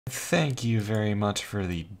Thank you very much for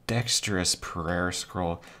the dexterous prayer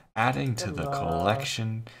scroll adding to the Hello.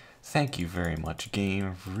 collection. Thank you very much,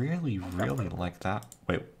 game. Really like that.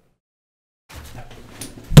 Wait.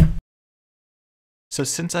 So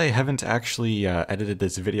since I haven't actually edited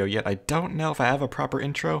this video yet, I don't know if I have a proper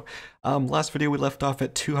intro. Last video we left off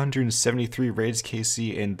at 273 raids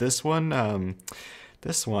KC, and this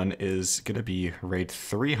one is gonna be raid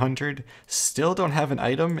 300. Still don't have an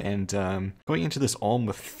item, and going into this Ulm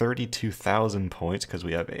with 32,000 points because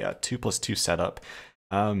we have a 2+2 setup.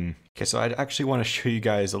 Okay, so I actually want to show you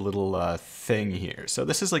guys a little thing here. So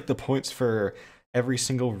this is like the points for every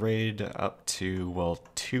single raid up to, well,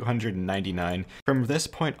 299. From this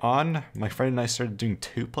point on, my friend and I started doing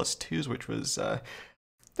 2+2s, which was,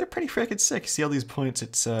 they're pretty freaking sick. See all these points?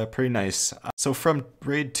 It's pretty nice. So from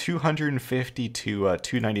raid 250 to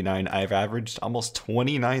 299, I've averaged almost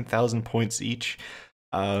 29,000 points each.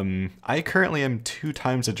 I currently am 2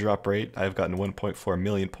 times the drop rate. I've gotten 1.4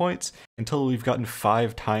 million points. Until we've gotten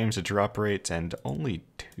 5 times the drop rate and only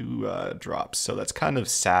 2 drops. So that's kind of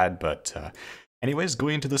sad, but anyways,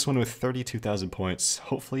 going into this one with 32,000 points,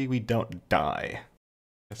 hopefully we don't die.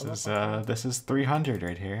 This is 300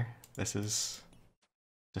 right here. This is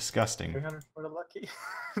disgusting. 300 for the lucky.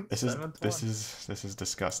 This is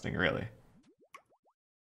disgusting, really.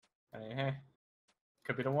 Hey,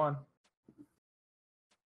 could be the one.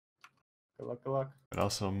 Good luck, good luck. But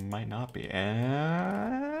also might not be.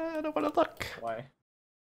 And I don't want to look. Why?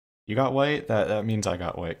 You got white? That means I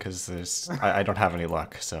got white because I don't have any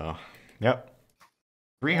luck. So, yep.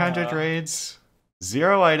 300 raids,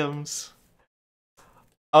 0 items.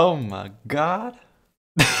 Oh my god.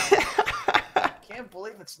 Can't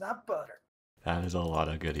believe it's not butter. That is a lot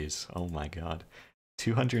of goodies. Oh my god.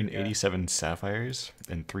 287 sapphires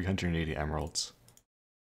and 380 emeralds.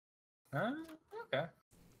 Okay.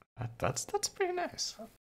 That's pretty nice.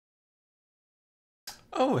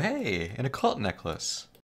 Oh hey, an occult necklace.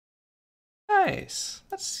 Nice.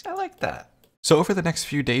 I like that. So over the next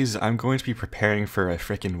few days, I'm going to be preparing for a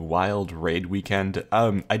freaking wild raid weekend.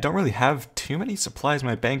 I don't really have too many supplies in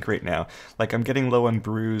my bank right now. Like, I'm getting low on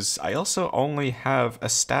brews. I also only have a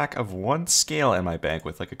stack of 1 scale in my bank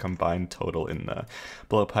with like a combined total in the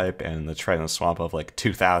blowpipe and the trident swamp of like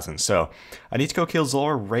 2,000. So I need to go kill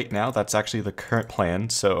Zora right now. That's actually the current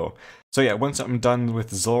plan. So yeah, once I'm done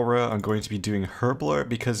with Zora, I'm going to be doing Herblore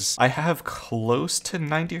because I have close to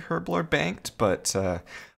 90 Herblore banked, but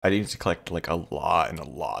I need to collect like a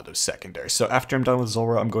lot of secondaries. So after I'm done with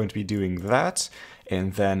Zora, I'm going to be doing that,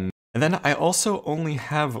 and then I also only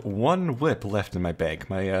have 1 whip left in my bag.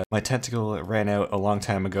 My tentacle ran out a long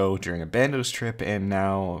time ago during a Bandos trip, and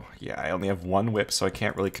now yeah, I only have 1 whip, so I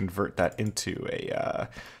can't really convert that into a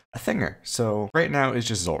thinger. So right now it's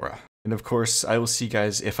just Zora. And of course, I will see you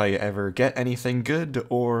guys if I ever get anything good,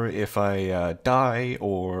 or if I die,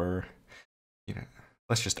 or, you know,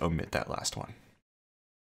 let's just omit that last one.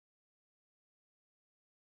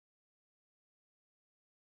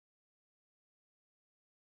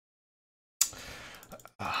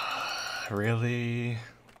 Really?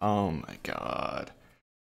 Oh my god.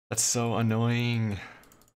 That's so annoying.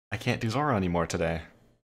 I can't do Zora anymore today.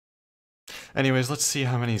 Anyways, let's see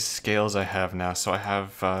how many scales I have now. So I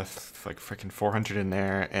have like freaking 400 in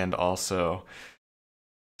there, and also,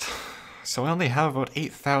 so I only have about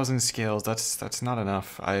 8,000 scales. That's not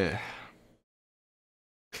enough. Oh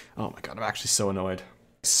my god, I'm actually so annoyed.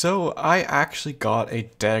 So I actually got a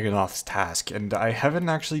Dagonoth's task, and I haven't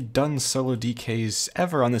actually done solo DKs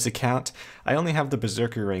ever on this account. I only have the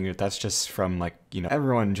Berserker ring. That's just from, like, you know,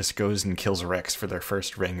 everyone just goes and kills Rex for their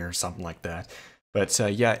first ring or something like that. But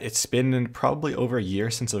yeah, it's been probably over a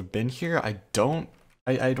year since I've been here. I don't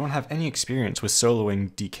have any experience with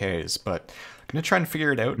soloing DKs, but I'm gonna try and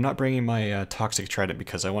figure it out. I'm not bringing my Toxic Trident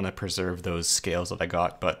because I want to preserve those scales that I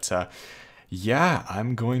got, but yeah,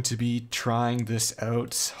 I'm going to be trying this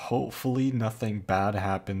out. Hopefully nothing bad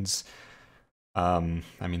happens. I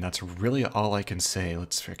mean, that's really all I can say.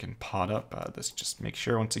 Let's freaking pot up. Let's just make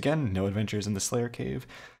sure, once again, no adventures in the Slayer Cave.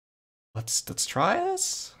 Let's try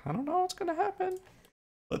this. I don't know what's gonna happen.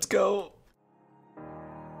 Let's go.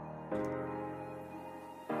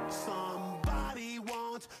 Somebody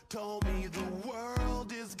once told me the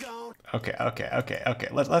world is gone. Okay.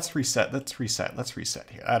 Let's reset. Let's reset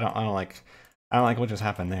here. I don't like what just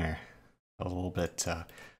happened there. A little bit.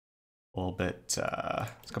 Let's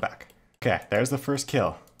go back. Okay, there's the first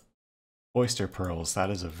kill. Oyster pearls. That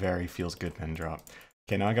is a very feels good men drop.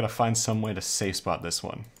 Okay, now I gotta find some way to safe spot this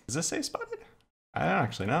one. Is this safe spotted? I don't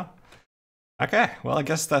actually know. Okay, well, I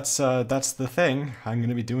guess that's the thing. I'm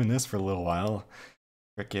gonna be doing this for a little while.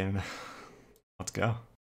 Frickin', let's go.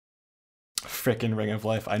 Frickin' Ring of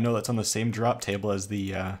Life. I know that's on the same drop table as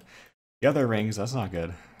the other rings. That's not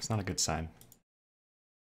good. It's not a good sign.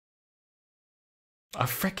 A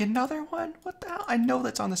frickin' another one? What the hell? I know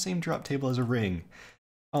that's on the same drop table as a ring.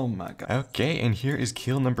 Oh my god. Okay, and here is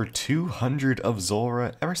kill number 200 of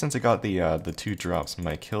Zulrah. Ever since I got the 2 drops,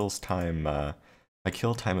 my kill time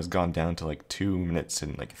has gone down to like 2 minutes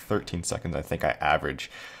and like 13 seconds, I think I average.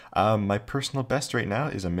 My personal best right now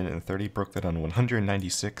is 1 minute and 30, broke that on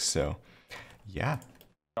 196, so yeah.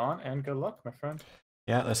 On and good luck, my friend.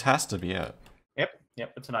 Yeah, this has to be it.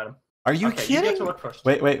 Yep, it's an item. Are you okay, kidding? You get to look first.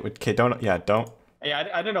 Wait, okay, don't. Yeah,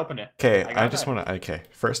 I didn't open it. Okay, I just want to, okay,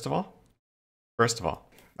 first of all,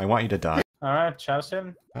 I want you to die. Alright, Chaz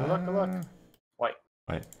in. Good luck. Wait.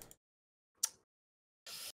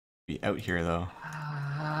 Be out here though.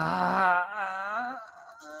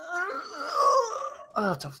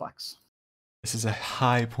 Oh, it's a flex. This is a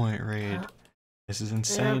high point raid. This is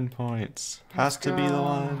insane points. Has to be the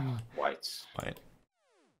one. White.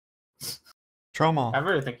 Tromal. I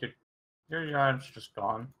really think your yard's just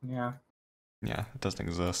gone. Yeah. Yeah, it doesn't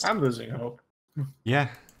exist. I'm losing hope. Yeah.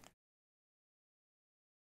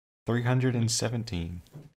 317.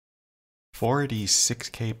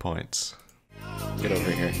 46k points. Get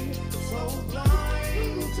over here.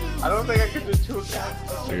 I don't think I can do 2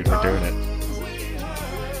 accounts. Dude, we're doing it.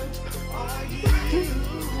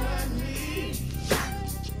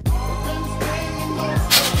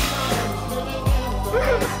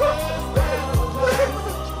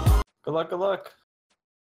 Good luck.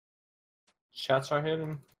 Shots are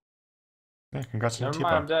hitting. Yeah, congrats on Never your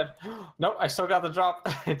mind, I'm T-bomb. dead. Nope, I still got the drop.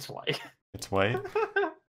 It's white. It's white?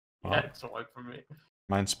 Yeah, it's white for me.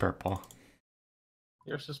 Mine's purple.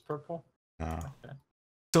 Yours is purple? No. Okay.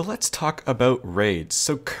 So let's talk about raids.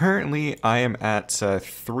 So currently I am at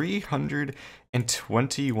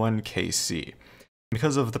 321 KC.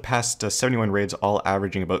 Because of the past 71 raids all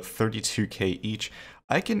averaging about 32k each,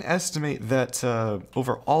 I can estimate that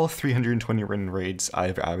over all 320 raids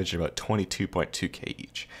I've averaged about 22.2k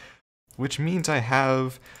each. Which means I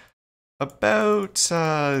have about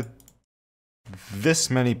this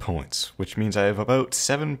many points, which means I have about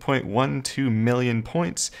 7.12 million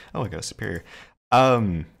points. Oh, I got a superior.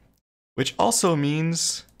 Which also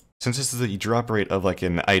means, since this is the drop rate of like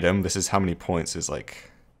an item, this is how many points is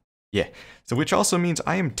like, yeah. So which also means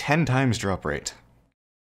I am 10 times drop rate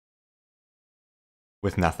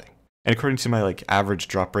with nothing. And according to my like average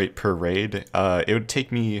drop rate per raid, it would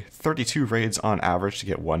take me 32 raids on average to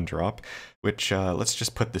get 1 drop, which let's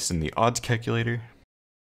just put this in the odds calculator.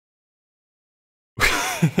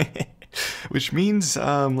 Which means,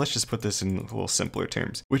 let's just put this in a little simpler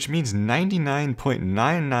terms, which means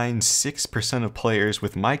 99.996% of players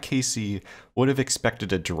with my KC would have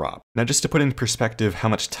expected a drop. Now just to put in perspective how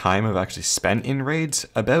much time I've actually spent in raids,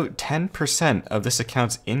 about 10% of this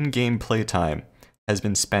account's in-game playtime has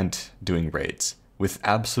been spent doing raids, with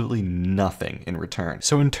absolutely nothing in return.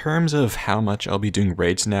 So in terms of how much I'll be doing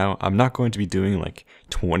raids now, I'm not going to be doing like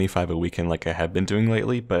 25 a weekend like I have been doing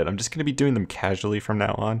lately, but I'm just going to be doing them casually from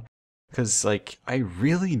now on. Because like, I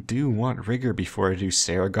really do want rigor before I do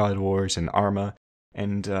Sarah God Wars and Arma,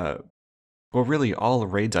 and well really all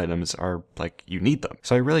raids items are like, you need them.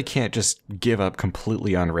 So I really can't just give up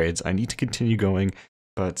completely on raids, I need to continue going.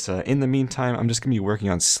 But in the meantime, I'm just going to be working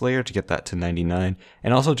on Slayer to get that to 99,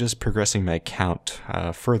 and also just progressing my account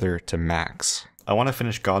further to max. I want to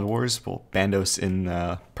finish God Wars, well, Bandos in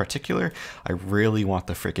particular. I really want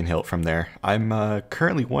the freaking hilt from there. I'm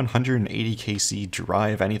currently 180 KC dry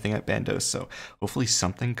of anything at Bandos, so hopefully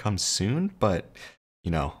something comes soon, but,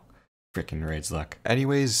 you know, freaking raids luck.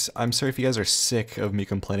 Anyways, I'm sorry if you guys are sick of me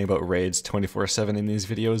complaining about raids 24/7 in these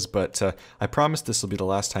videos, but I promise this will be the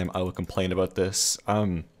last time I will complain about this.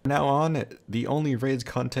 From now on, the only raids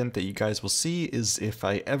content that you guys will see is if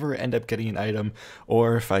I ever end up getting an item,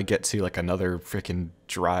 or if I get to like another freaking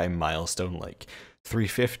dry milestone like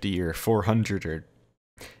 350 or 400, or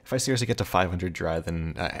if I seriously get to 500 dry,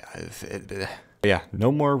 then yeah,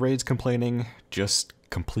 no more raids complaining, just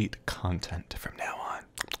complete content from now on.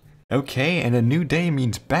 Okay, and a new day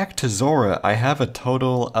means back to Zora. I have a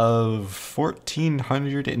total of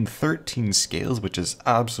 1,413 scales, which is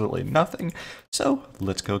absolutely nothing. So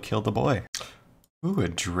let's go kill the boy. Ooh, a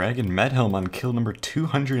Dragon Medhelm on kill number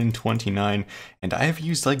 229, and I've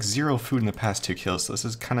used like 0 food in the past 2 kills, so this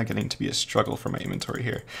is kind of getting to be a struggle for my inventory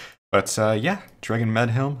here. But yeah, Dragon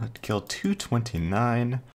Medhelm at kill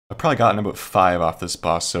 229. I've probably gotten about 5 off this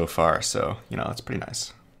boss so far, so, you know, that's pretty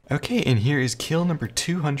nice. Okay, and here is kill number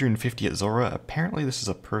 250 at Zora. Apparently this is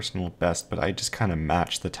a personal best, but I just kind of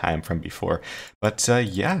matched the time from before. But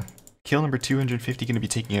yeah, kill number 250, going to be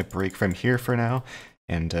taking a break from here for now.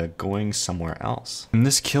 and going somewhere else. And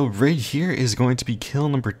this kill right here is going to be kill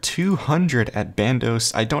number 200 at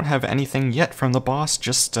Bandos. I don't have anything yet from the boss,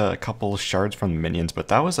 just a couple shards from the minions, but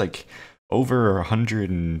that was like over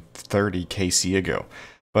 130 KC ago.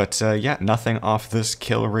 But yeah, nothing off this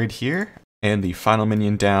kill right here. And the final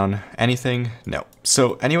minion down. Anything? No.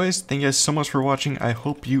 So anyways, thank you guys so much for watching. I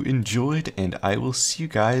hope you enjoyed, and I will see you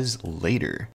guys later.